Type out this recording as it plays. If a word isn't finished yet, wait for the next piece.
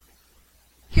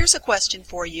Here's a question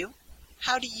for you.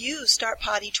 How do you start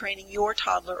potty training your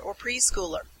toddler or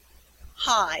preschooler?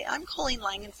 Hi, I'm Colleen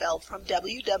Langenfeld from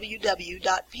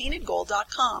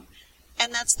www.paintedgold.com,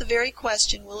 and that's the very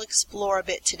question we'll explore a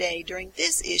bit today during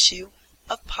this issue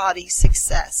of Potty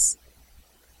Success.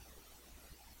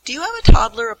 Do you have a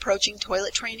toddler approaching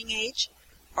toilet training age?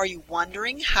 Are you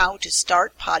wondering how to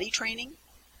start potty training?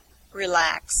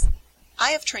 Relax. I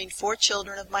have trained 4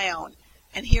 children of my own,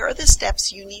 and here are the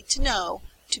steps you need to know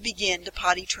to begin to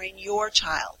potty train your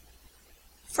child.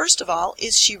 First of all,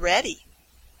 is she ready?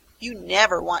 You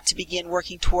never want to begin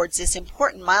working towards this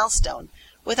important milestone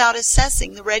without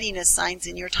assessing the readiness signs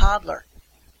in your toddler.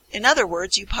 In other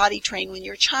words, you potty train when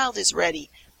your child is ready,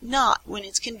 not when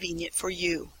it's convenient for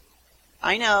you.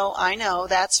 I know,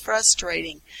 that's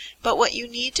frustrating, but what you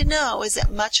need to know is that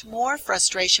much more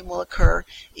frustration will occur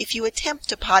if you attempt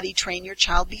to potty train your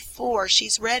child before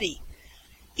she's ready.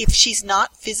 If she's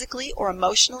not physically or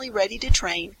emotionally ready to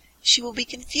train, she will be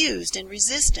confused and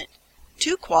resistant,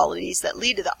 2 qualities that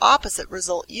lead to the opposite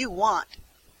result you want.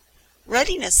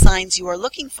 Readiness signs you are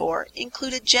looking for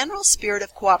include a general spirit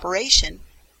of cooperation,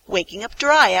 waking up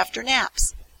dry after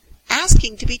naps,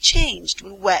 asking to be changed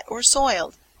when wet or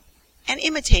soiled, and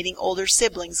imitating older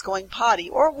siblings going potty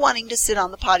or wanting to sit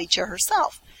on the potty chair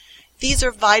herself. These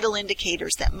are vital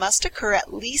indicators that must occur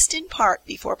at least in part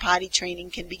before potty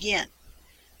training can begin.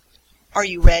 Are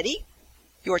you ready?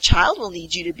 Your child will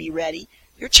need you to be ready.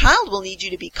 Your child will need you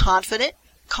to be confident,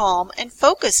 calm, and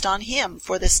focused on him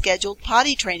for the scheduled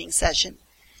potty training session.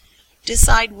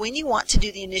 Decide when you want to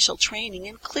do the initial training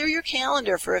and clear your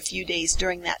calendar for a few days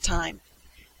during that time.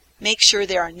 Make sure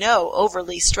there are no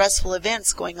overly stressful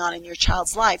events going on in your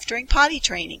child's life during potty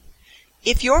training.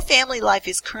 If your family life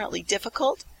is currently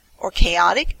difficult or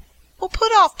chaotic, well,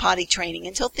 put off potty training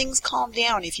until things calm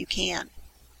down if you can.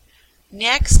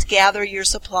 Next, gather your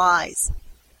supplies.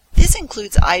 This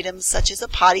includes items such as a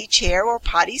potty chair or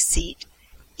potty seat,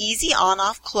 easy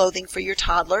on-off clothing for your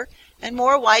toddler, and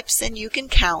more wipes than you can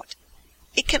count.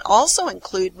 It can also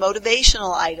include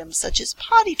motivational items such as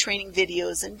potty training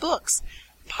videos and books,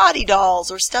 potty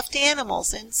dolls or stuffed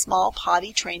animals, and small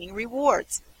potty training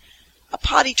rewards. A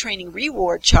potty training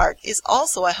reward chart is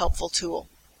also a helpful tool.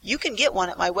 You can get one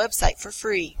at my website for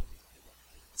free.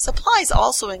 Supplies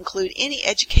also include any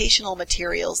educational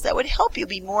materials that would help you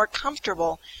be more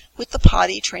comfortable with the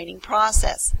potty training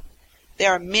process.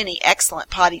 There are many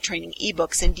excellent potty training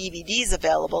ebooks and DVDs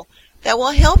available that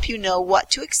will help you know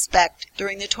what to expect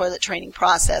during the toilet training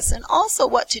process and also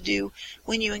what to do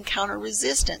when you encounter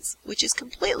resistance, which is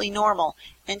completely normal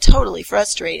and totally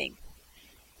frustrating.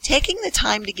 Taking the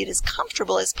time to get as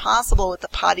comfortable as possible with the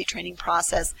potty training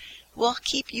process will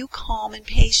keep you calm and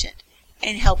patient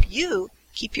and help you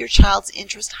keep your child's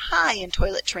interest high in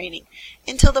toilet training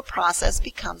until the process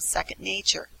becomes second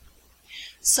nature.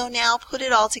 So now put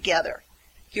it all together.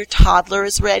 Your toddler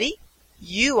is ready,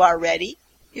 you are ready,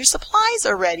 your supplies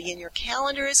are ready, and your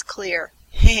calendar is clear.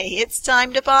 Hey, it's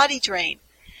time to potty train.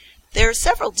 There are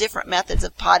several different methods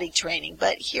of potty training,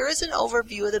 but here is an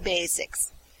overview of the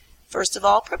basics. First of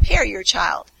all, prepare your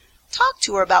child. Talk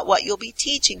to her about what you'll be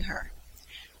teaching her.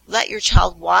 Let your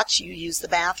child watch you use the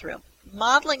bathroom.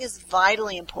 Modeling is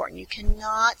vitally important. You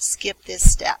cannot skip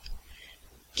this step.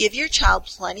 Give your child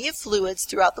plenty of fluids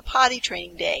throughout the potty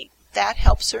training day. That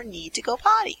helps her need to go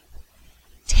potty.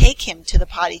 Take him to the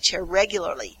potty chair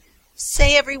regularly.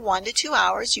 Say every 1 to 2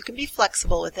 hours. You can be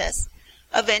flexible with this.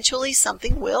 Eventually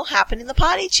something will happen in the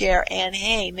potty chair, and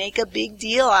hey, make a big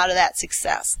deal out of that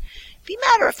success. Be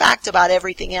matter-of-fact about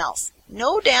everything else.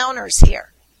 No downers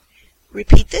here.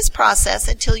 Repeat this process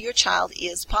until your child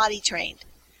is potty trained.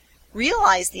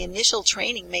 Realize the initial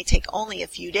training may take only a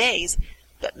few days,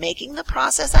 but making the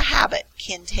process a habit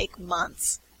can take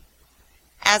months.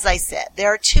 As I said,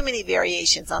 there are too many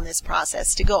variations on this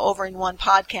process to go over in one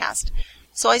podcast,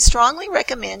 so I strongly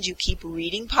recommend you keep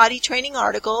reading potty training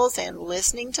articles and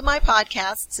listening to my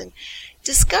podcasts and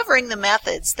discovering the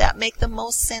methods that make the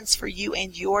most sense for you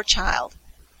and your child.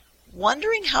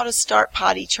 Wondering how to start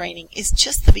potty training is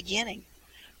just the beginning.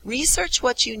 Research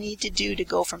what you need to do to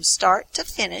go from start to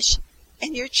finish,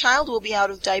 and your child will be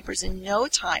out of diapers in no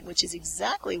time, which is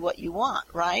exactly what you want,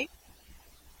 right?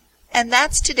 And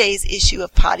that's today's issue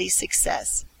of Potty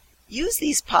Success. Use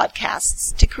these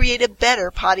podcasts to create a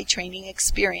better potty training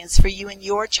experience for you and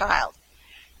your child.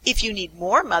 If you need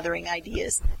more mothering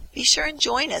ideas, be sure and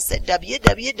join us at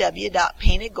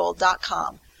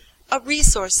www.paintedgold.com, a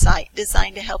resource site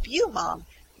designed to help you, Mom,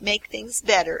 make things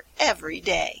better every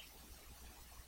day.